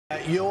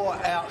You're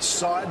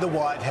outside the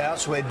White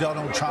House where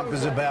Donald Trump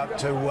is about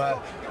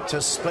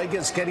to speak.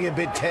 It's getting a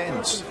bit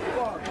tense.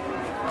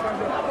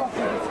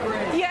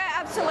 Yeah,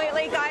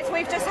 absolutely, guys.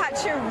 We've just had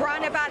to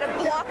run about a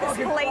block as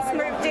police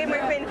moved in.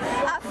 We've been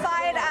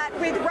fired at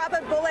with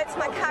rubber bullets.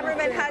 My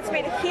cameraman has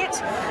been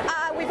hit.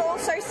 We've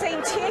also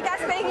seen tear gas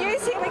being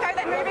used. Here we go.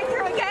 They're moving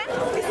through again.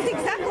 This is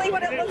exactly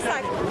what it looks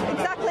like.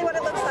 Exactly what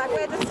it looks like.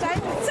 We're just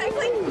staying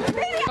safely.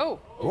 Oh.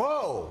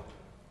 Whoa.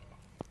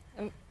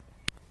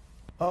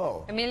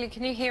 Oh. Amelia,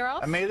 can you hear us?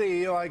 Amelia,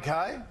 are you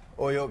okay?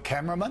 Or your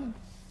cameraman?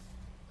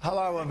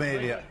 Hello,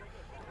 Amelia.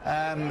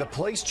 The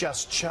police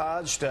just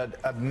charged at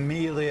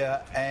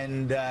Amelia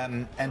and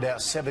our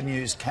 7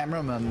 News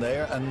cameraman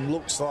there, and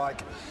looks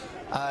like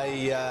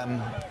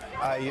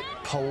a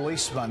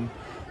policeman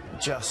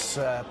just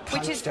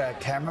punched our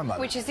cameraman.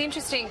 Which is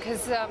interesting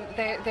because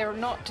they're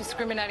not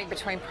discriminating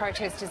between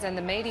protesters and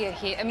the media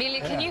here.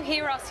 Amelia, can you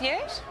hear us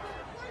yet?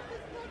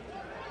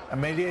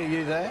 Amelia, are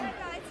you there?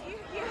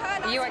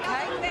 Are you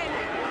okay?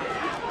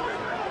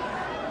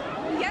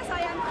 Yes,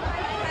 I am.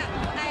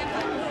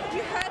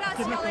 You heard us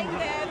telling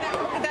them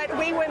that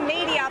we were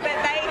media, but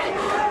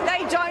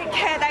they don't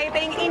care. They're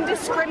being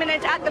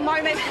indiscriminate at the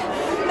moment.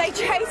 They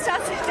chased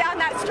us down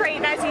that street,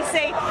 and as you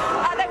see,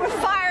 they were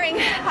firing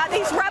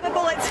these rubber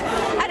bullets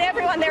at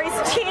everyone. There is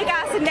tear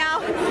gas, and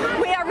now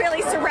we are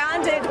really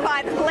surrounded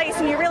by the police,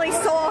 and you really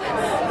saw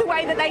the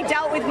way that they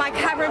dealt with my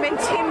cameraman,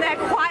 Tim. They're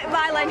quite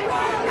violent,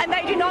 and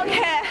they do not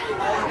care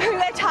who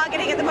they're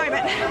targeting at the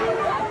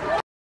moment.